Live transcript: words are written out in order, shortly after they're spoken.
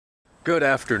Good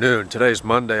afternoon. Today's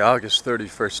Monday, August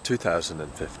 31st,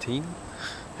 2015.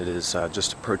 It is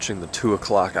just approaching the 2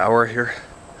 o'clock hour here.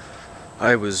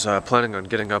 I was planning on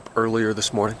getting up earlier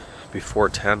this morning, before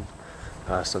 10,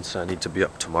 since I need to be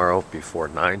up tomorrow before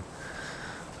 9.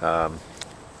 Yeah,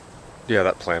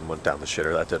 that plan went down the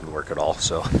shitter. That didn't work at all,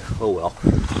 so oh well.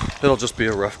 It'll just be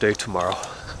a rough day tomorrow.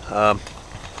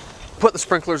 Put the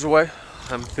sprinklers away.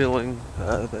 I'm feeling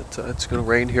that it's going to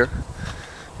rain here,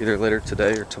 either later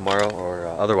today or tomorrow, or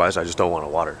otherwise I just don't want to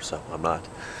water, so I'm not.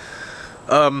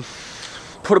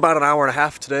 Put about an hour and a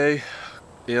half today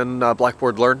in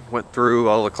Blackboard Learn. Went through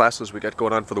all the classes we got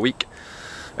going on for the week.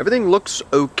 Everything looks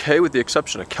okay with the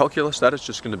exception of calculus. That is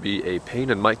just going to be a pain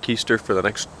in my keister for the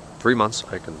next 3 months.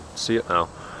 I can see it now,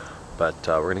 but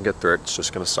we're going to get through it. It's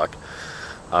just going to suck.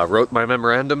 Wrote my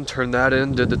memorandum, turned that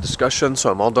in, did the discussion,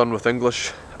 so I'm all done with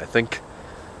English, I think.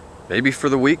 Maybe for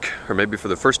the week, or maybe for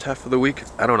the first half of the week.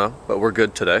 I don't know, but we're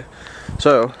good today.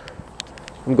 So,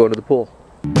 I'm going to the pool.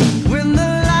 When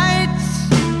the lights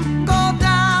go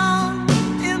down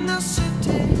in the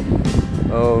city.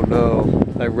 Oh no,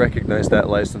 I recognize that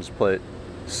license plate.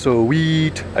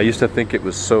 SOOWEET. I used to think it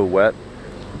was so wet.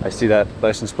 I see that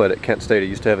license plate at Kent State. It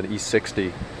used to have an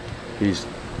E60. He's,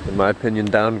 in my opinion,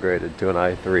 downgraded to an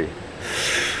I3.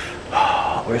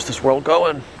 Where's this world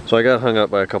going? So I got hung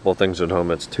up by a couple of things at home.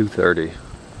 It's 2:30,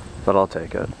 but I'll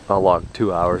take it. I'll log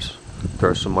 2 hours,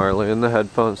 throw some Marley in the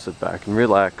headphones, sit back and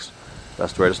relax.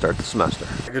 Best way to start the semester.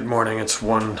 Good morning, it's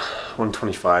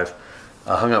 1:25.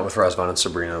 Hung out with Razvan and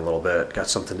Sabrina a little bit, got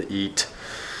something to eat.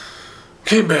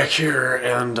 Came back here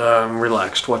and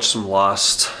relaxed, watched some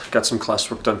Lost, got some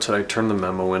classwork done today, turned the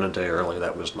memo in a day early,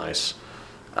 that was nice.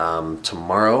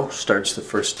 Tomorrow starts the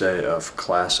first day of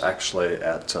class actually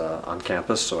at on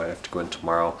campus, so I have to go in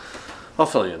tomorrow. I'll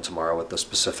fill you in tomorrow with the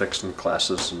specifics and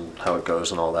classes and how it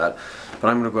goes and all that. But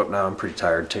I'm going to go up now, I'm pretty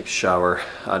tired, take a shower,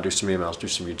 do some emails, do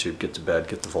some YouTube, get to bed,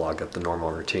 get the vlog up, the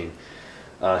normal routine.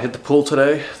 Hit the pool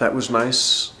today, that was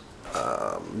nice.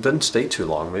 Didn't stay too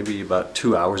long, maybe about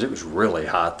 2 hours. It was really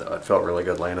hot though, it felt really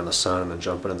good laying in the sun and then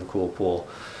jumping in the cool pool.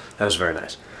 That was very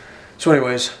nice. So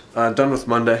anyways, done with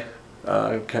Monday.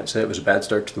 I can't say it was a bad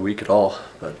start to the week at all,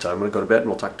 but I'm going to go to bed and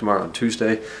we'll talk tomorrow on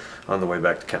Tuesday on the way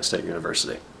back to Kent State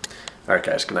University. Alright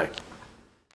guys, good night.